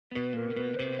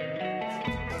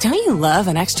Don't you love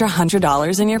an extra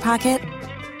 $100 in your pocket?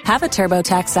 Have a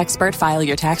TurboTax expert file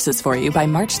your taxes for you by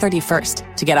March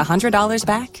 31st to get $100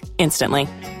 back instantly.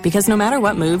 Because no matter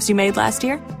what moves you made last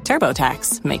year,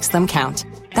 TurboTax makes them count.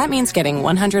 That means getting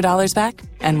 $100 back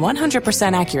and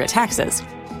 100% accurate taxes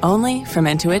only from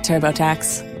Intuit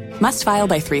TurboTax. Must file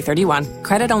by 3/31.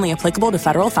 Credit only applicable to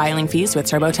federal filing fees with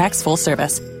TurboTax full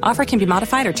service. Offer can be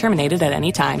modified or terminated at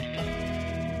any time.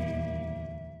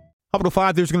 Up to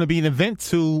 5, there's going to be an event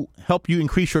to help you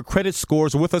increase your credit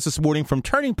scores. With us this morning from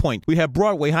Turning Point, we have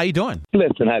Broadway. How you doing?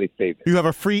 Listen, how do you say that? You have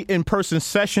a free in-person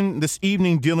session this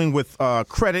evening dealing with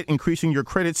credit, increasing your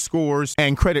credit scores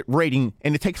and credit rating,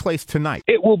 and it takes place tonight.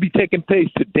 It will be taking place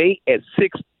today at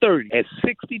 6:30 at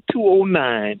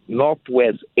 6209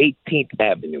 Northwest 18th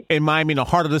Avenue. In Miami, in the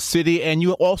heart of the city, and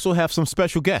you also have some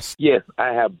special guests. Yes,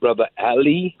 I have Brother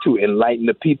Ali to enlighten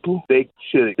the people. They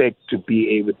should expect to be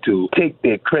able to take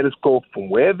their credit score from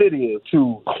wherever it is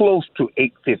to close to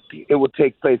 850. It will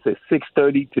take place at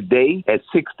 6:30 today at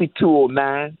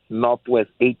 6209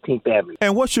 Northwest 18th Avenue.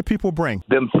 And what should people bring?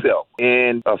 Themselves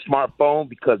and a smartphone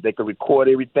because they can record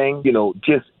everything. You know,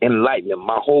 just enlighten them.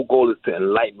 My whole goal is to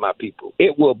enlighten my people.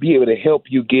 It will be able to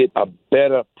help you get a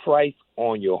better price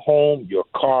on your home, your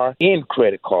car, and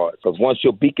credit cards. Because once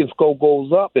your beacon score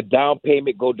goes up, the down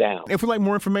payment go down. If you'd like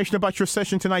more information about your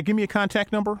session tonight, give me a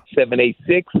contact number.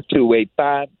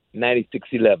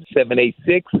 786-285-9611.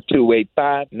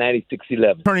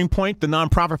 786-285-9611. Turning Point, the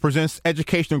nonprofit, presents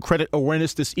educational credit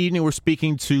awareness this evening. We're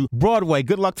speaking to Broadway.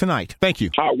 Good luck tonight. Thank you.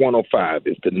 Hot 105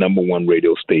 is the #1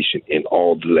 radio station in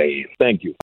all the land. Thank you.